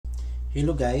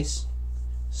Hello guys,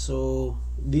 so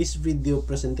this video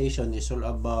presentation is all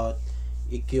about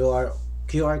a QR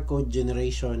code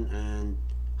generation and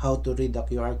how to read the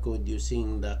QR code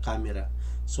using the camera.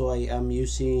 So I am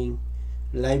using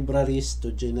libraries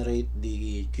to generate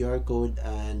the QR code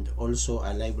and also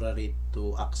a library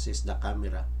to access the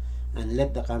camera and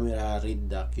let the camera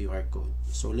read the QR code.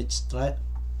 So let's start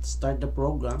the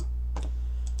program.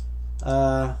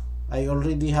 I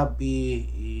already have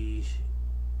a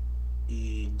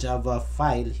Java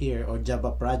file here or Java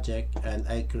project, and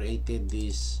I created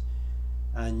this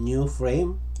new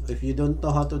frame. If you don't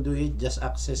know how to do it, just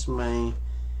access my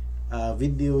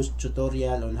videos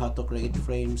tutorial on how to create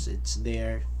frames. It's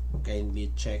there, kindly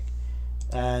check,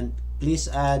 and please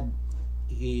add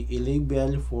a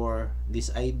label for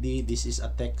this ID. This is a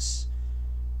text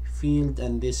field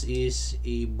and this is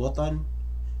a button,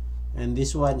 and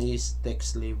this one is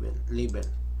text label.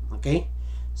 Okay,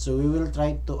 so we will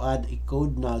try to add a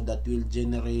code now that will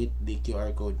generate the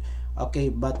QR code. Okay,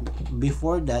 but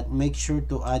before that, make sure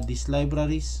to add these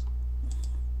libraries.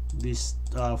 This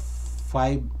 5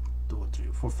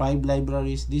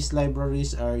 libraries. These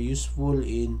libraries are useful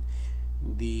in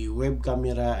the web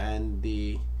camera and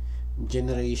the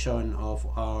generation of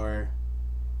our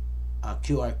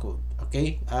QR code.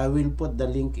 Okay, I will put the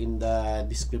link in the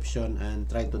description and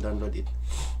try to download it.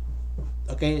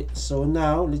 Okay, so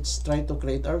now let's try to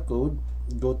create our code.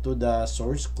 Go to the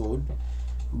source code,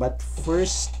 but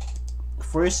first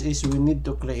is we need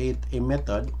to create a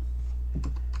method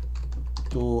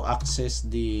to access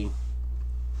the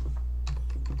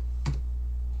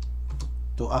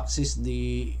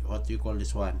what you call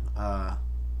this one,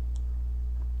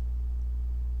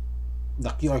 the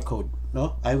QR code.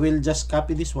 No, I will just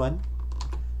copy this one.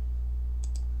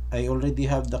 I already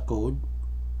have the code.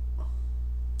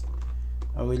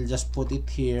 I will just put it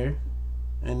here,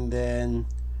 and then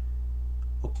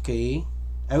okay,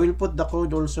 I will put the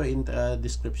code also in the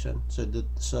description so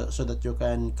that you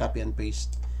can copy and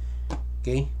paste.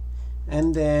 Okay,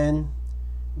 and then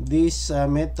this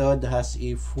method has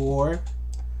a 4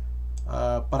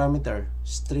 parameter: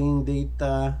 string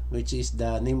data, which is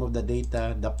the name of the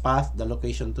data, the path, the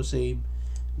location to save,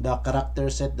 the character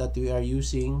set that we are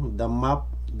using, the map,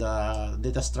 the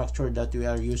data structure that we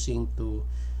are using to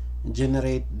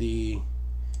generate the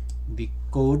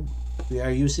code. We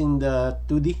are using the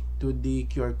 2D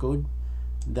QR code,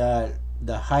 the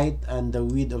height and the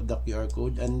width of the QR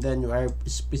code, and then we are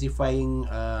specifying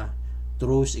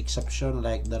throws exception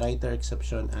like the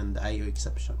WriterException and the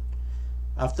IOException.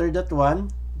 After that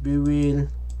one, we will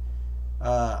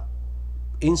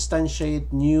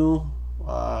instantiate new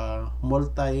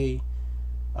multi-format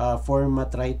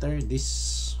writer.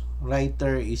 This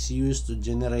writer is used to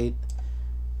generate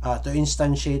to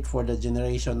instantiate for the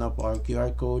generation of our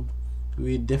QR code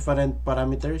with different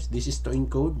parameters. This is to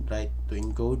encode, right? To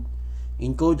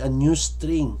encode a new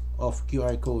string of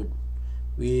QR code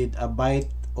with a byte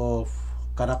of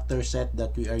character set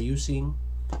that we are using.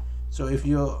 So if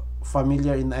you're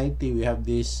familiar in IT, we have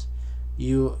this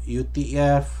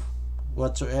UTF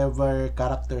whatsoever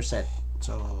character set.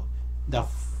 So the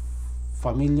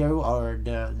familiar or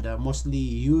the mostly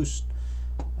used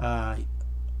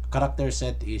character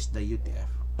set is the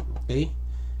UTF. Okay,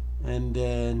 and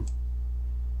then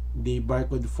the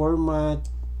barcode format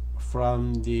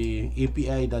from the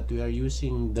API that we are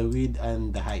using, the width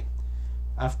and the height.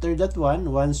 After that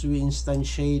one, once we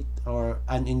instantiate or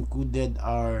unencoded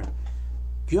our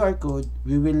QR code,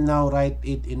 we will now write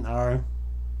it in our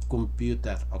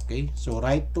computer. Okay, so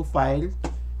write to file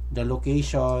the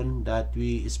location that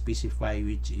we specify,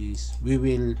 which is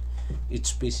it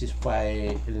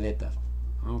specify later.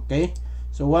 Okay,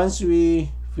 so once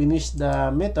we finish the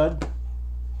method,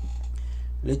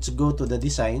 let's go to the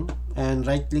design and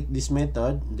right click this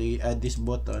method. They add this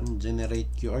button,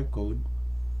 generate QR code,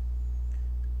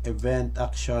 event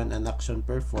action and action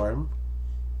perform.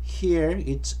 Here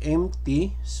it's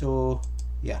empty, so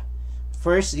yeah,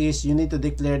 first is you need to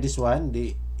declare this one,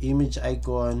 the image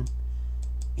icon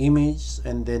image,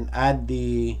 and then add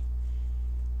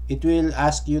it will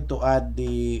ask you to add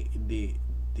the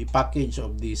package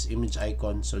of this image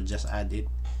icon, so just add it.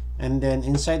 And then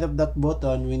inside of that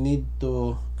button, we need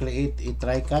to create a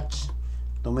try catch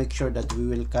to make sure that we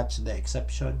will catch the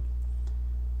exception.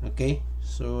 Okay,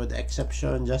 so the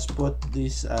exception, just put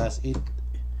this as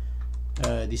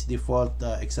this default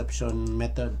exception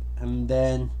method. And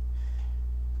then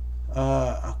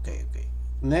okay,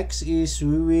 next is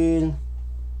we will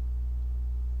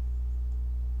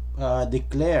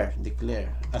declare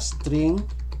a string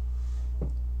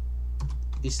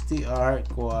str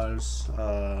equals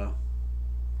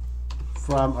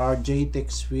from our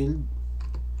jtext field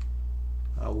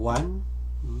one,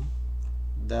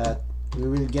 that we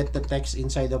will get the text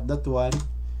inside of that one,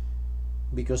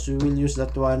 because we will use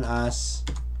that one as,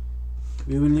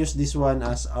 we will use this one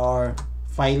as our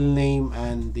file name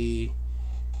and the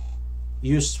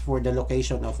use for the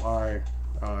location of our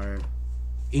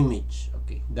image.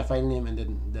 Okay, the file name and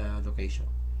then the location.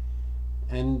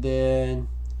 And then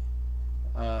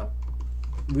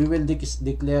we will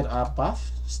declare a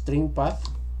path, string path.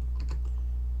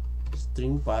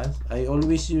 I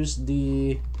always use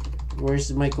the,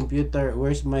 where's my computer,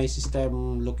 where's my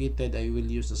system located, I will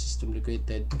use the system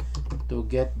located to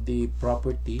get the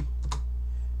property,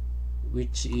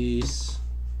 which is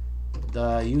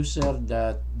the user,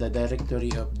 that the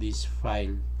directory of this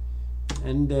file.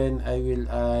 And then I will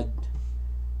add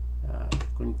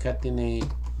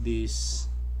concatenate this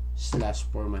slash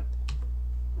format.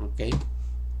 Okay,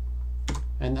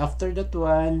 and after that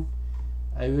one,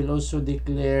 I will also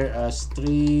declare a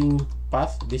string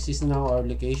path. This is now our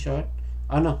location.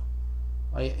 No,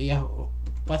 yeah,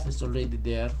 path is already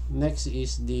there. Next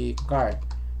is the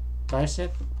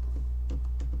charset,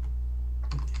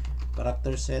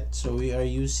 character set. So we are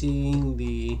using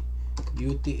the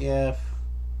UTF-8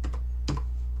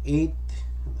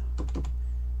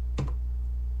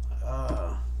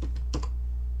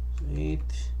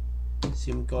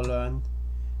 semicolon.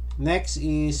 Next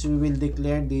is we will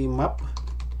declare the map.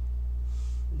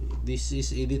 This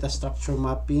is a data structure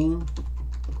mapping.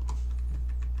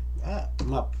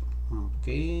 Map.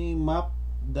 Okay, map.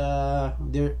 The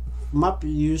map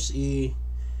use a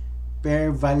pair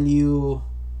value.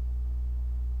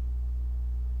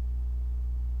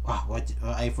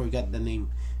 I forgot the name.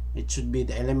 It should be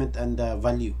the element and the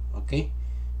value. Okay,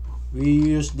 we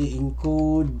use the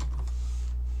encode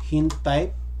hint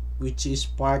type, which is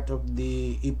part of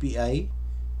the API.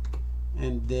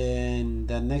 And then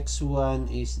the next one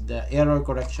is the error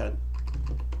correction.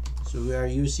 So we are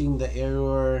using the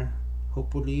error,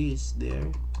 hopefully it's there.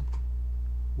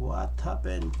 What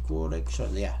happened?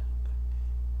 Correction, yeah,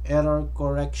 error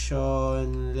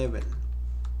correction level.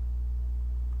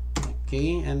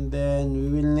 Okay, and then we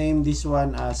will name this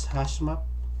one as hash map.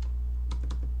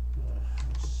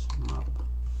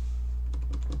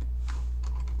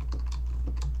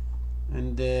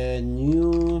 And then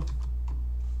new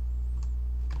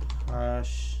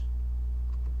hash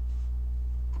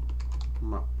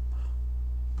map.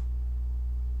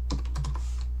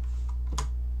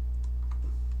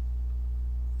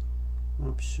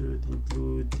 Map should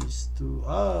include these two.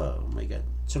 Oh my god,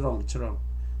 it's wrong.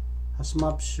 Hash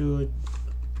map should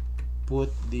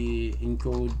put the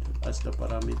encode as the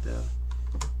parameter,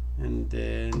 and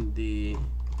then the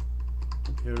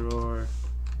error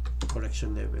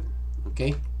correction level.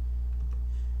 Okay,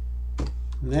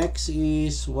 next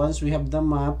is, once we have the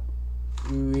map,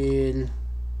 we will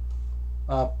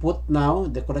put now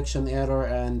the correction error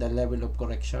and the level of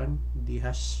correction, the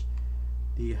hash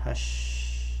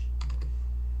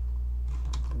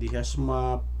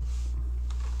map,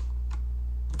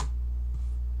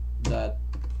 that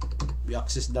we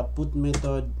access the put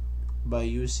method by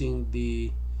using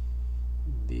the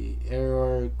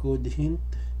error code hint,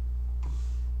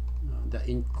 the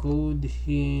encode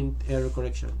hint error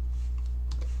correction.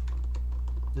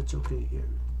 That's okay here,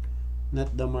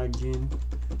 not the margin.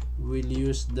 We'll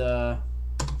use the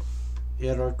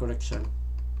error correction,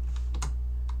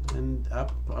 and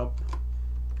up,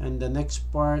 and the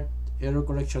next part, error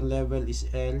correction level is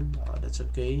L. That's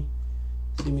okay,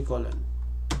 semicolon.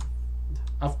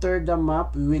 After the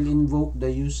map, we will invoke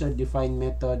the user defined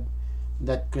method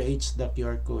that creates the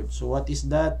QR code. So what is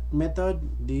that method?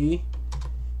 The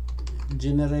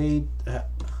generate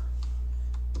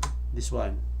this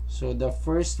one. So the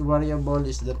first variable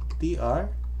is the tr,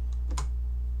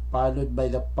 followed by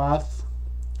the path.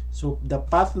 So the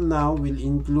path now will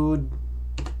include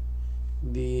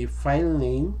the file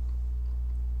name.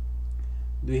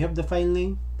 Do we have the file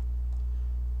name?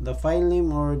 The file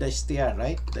name, or the str,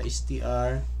 right? The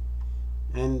str.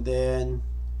 And then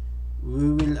we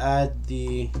will add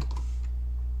the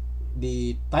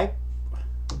type,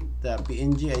 the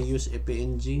png. I use a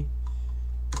png,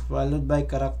 followed by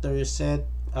character set.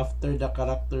 After the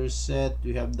character set,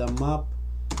 we have the map.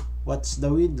 What's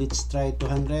the width? Let's try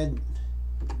 200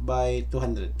 by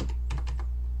 200.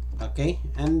 Okay,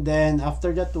 and then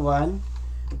after that one,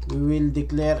 we will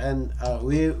declare, and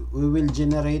we will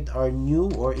generate our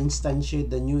new, or instantiate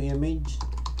the new image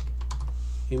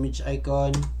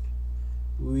icon,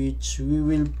 which we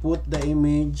will put the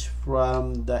image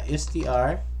from the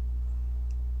str,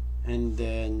 and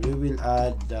then we will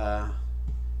add the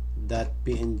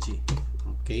 .png.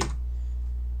 Okay,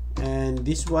 and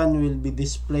this one will be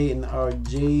displayed in our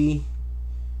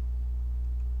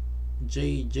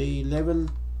J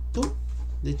level 2.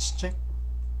 Let's check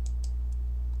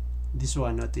this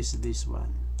one. What is this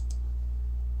one?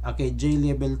 Okay, J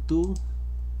level 2,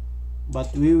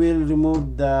 but we will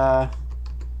remove the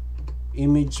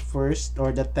image first,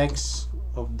 or the text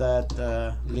of that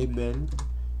label,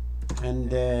 and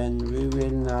then we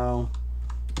will now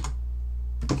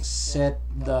set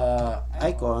the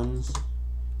icons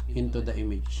into the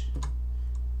image,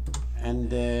 and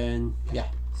then yeah,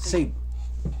 save.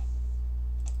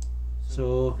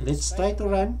 So let's try to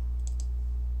run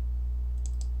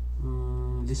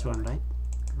this one, right?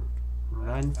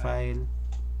 Run file.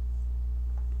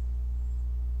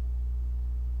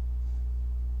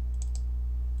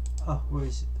 Oh, where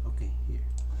is it? Okay, here.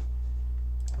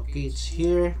 Okay, it's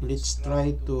here. Let's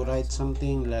try to write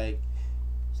something like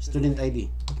student ID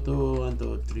 2 1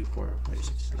 2 3 4 5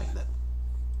 6, like that.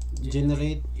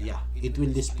 Generate. Yeah, it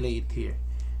will display it here.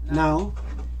 Now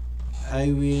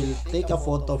I will take a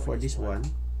photo for this one.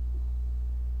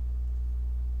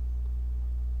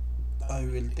 I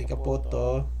will take a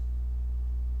photo.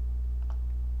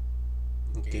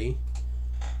 Okay,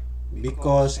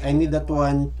 because I need that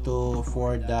one to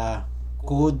for the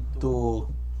code to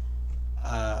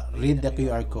read the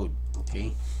QR code.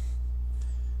 Okay,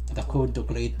 the code to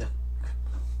create the.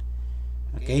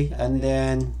 Okay, and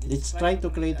then let's try to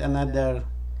create another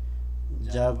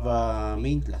Java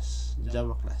main class,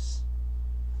 Java class.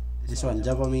 This one,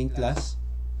 Java main class.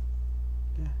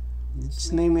 Yeah.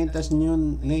 Let's name it as new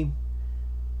name.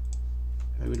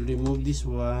 I will remove this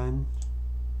one.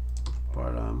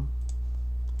 Param.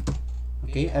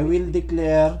 Okay, I will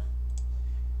declare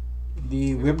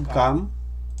the webcam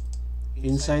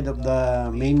inside of the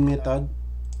main method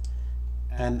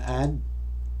and add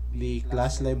the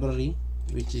class library,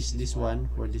 which is this one,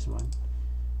 for this one.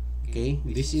 Okay,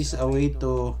 this is a way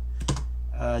to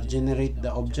generate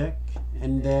the object,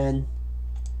 and then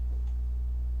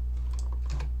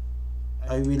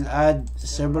I will add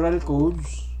several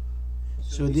codes.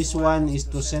 So this one is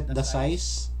to set the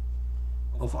size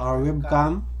of our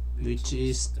webcam, which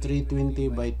is 320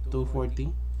 by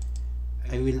 240.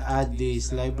 I will add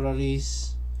these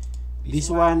libraries. This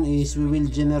one is we will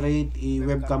generate a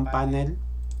webcam panel.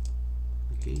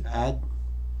 Okay, add.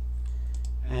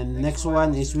 And next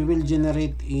one is we will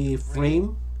generate a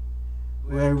frame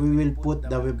where we will put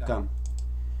the webcam.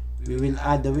 We will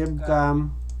add the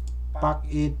webcam, pack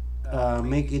it,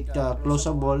 make it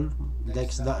closable,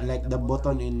 like the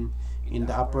button in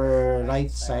the upper right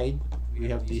side. We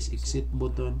have this exit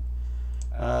button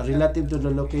relative to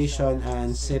the location,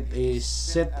 and set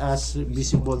as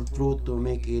visible true to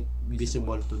make it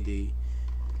visible to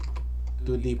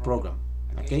the program.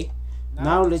 Okay,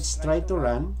 now let's try to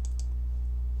run.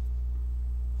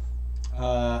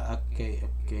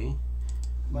 Okay,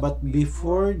 but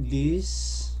before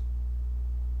this,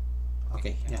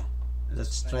 okay, yeah,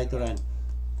 let's try to run.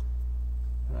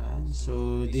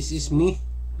 So this is me.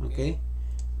 Okay,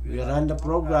 we run the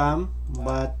program,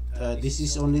 but this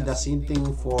is only the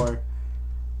setting for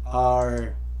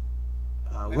our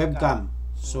webcam.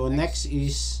 So next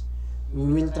is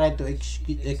we will try to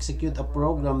execute a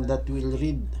program that will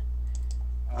read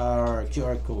our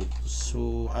QR code.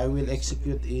 So I will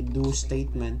execute a do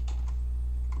statement,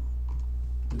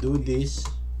 do this,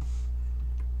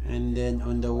 and then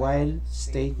on the while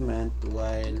statement,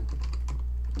 while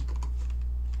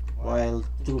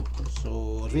true,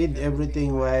 so read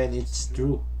everything while it's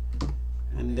true,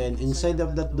 and then inside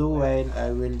of that do while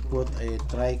I will put a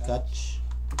try catch,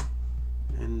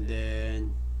 and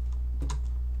then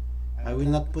I will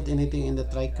not put anything in the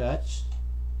try catch.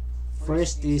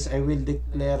 First is I will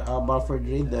declare a buffered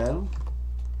reader.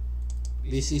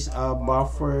 This is a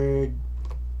buffered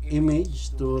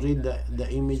image to read the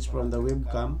image from the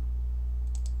webcam.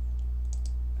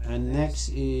 And next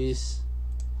is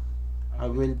I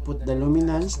will put the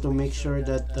luminance to make sure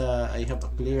that I have a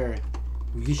clear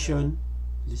vision.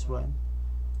 This one.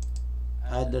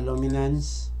 Add the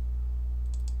luminance.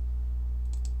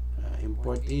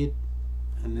 Import it.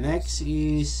 And next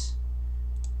is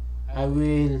I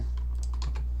will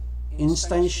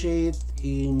instantiate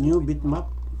a new bitmap,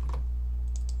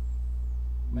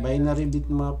 binary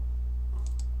bitmap,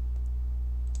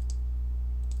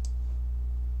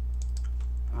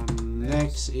 and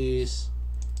next is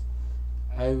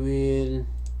I will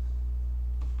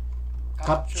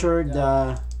capture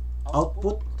the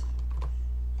output,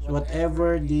 so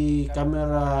whatever the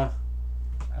camera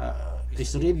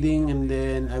is reading, and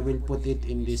then I will put it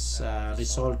in this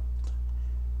result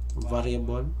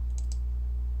variable.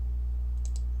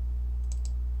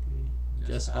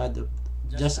 Just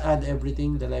add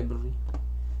everything, the library.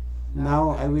 Now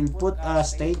I will put a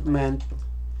statement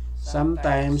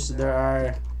sometimes there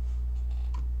are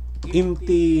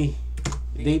empty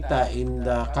data in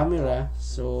the camera,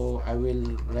 so I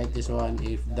will write this one.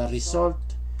 If the result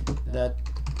that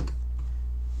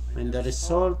when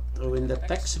the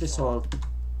text result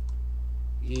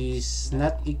is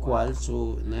not equal,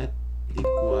 so not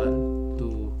equal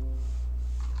to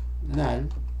null.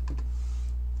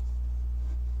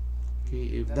 Okay,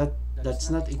 if that's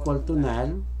not equal to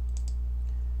null,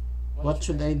 what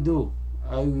should I do?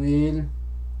 I will,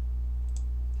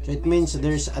 so it means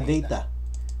there's a data,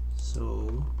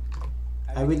 so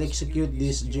I will execute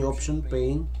this JOption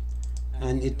pane,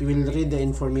 and it will read the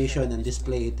information and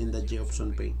display it in the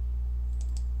JOption pane.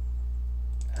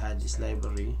 Add this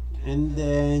library, and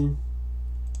then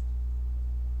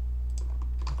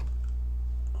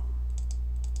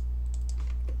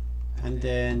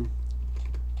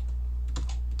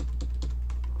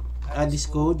add this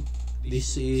code.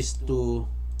 This is to,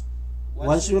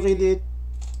 once you read it,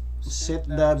 set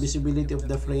the visibility of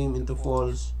the frame into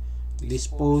false,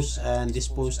 dispose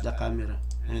the camera,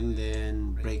 and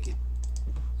then break it.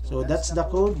 So that's the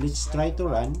code. Let's try to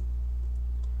run.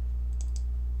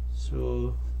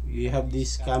 So you have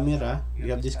this camera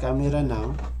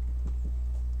now,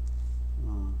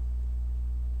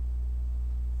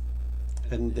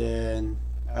 and then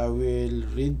I will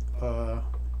read,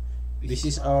 this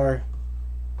is our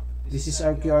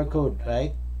QR code,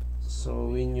 right? So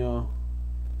when you,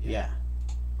 yeah,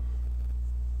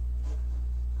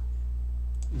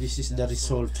 this is the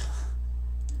result.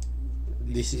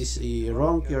 This is a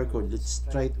wrong QR code. Let's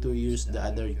try to use the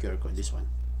other QR code, this one.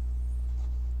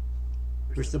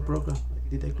 Where's the program?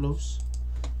 Did I close?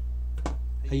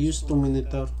 I used to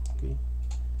monitor. Okay,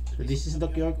 so this is the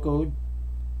QR code.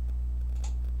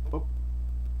 Oh.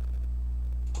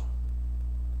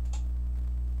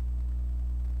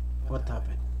 What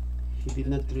happened? He did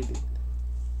not read it.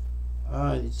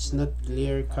 Ah, it's not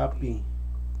clear copy.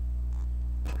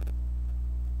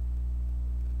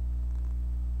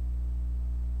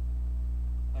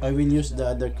 I will use the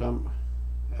other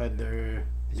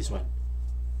this one.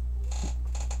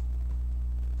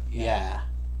 Yeah,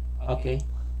 okay,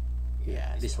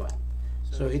 yeah, this one.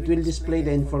 So it will display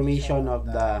the information of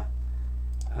the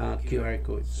QR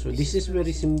code. So this is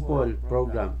very simple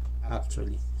program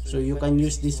actually. So you can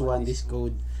use this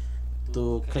code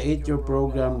to create your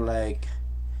program, like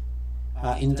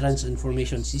entrance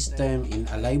information system in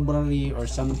a library or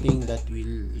something that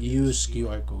will use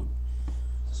QR code.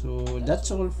 So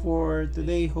that's all for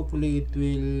today. Hopefully it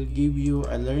will give you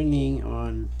a learning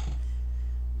on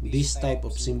this type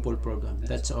of simple program.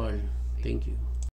 That's all. Thank you.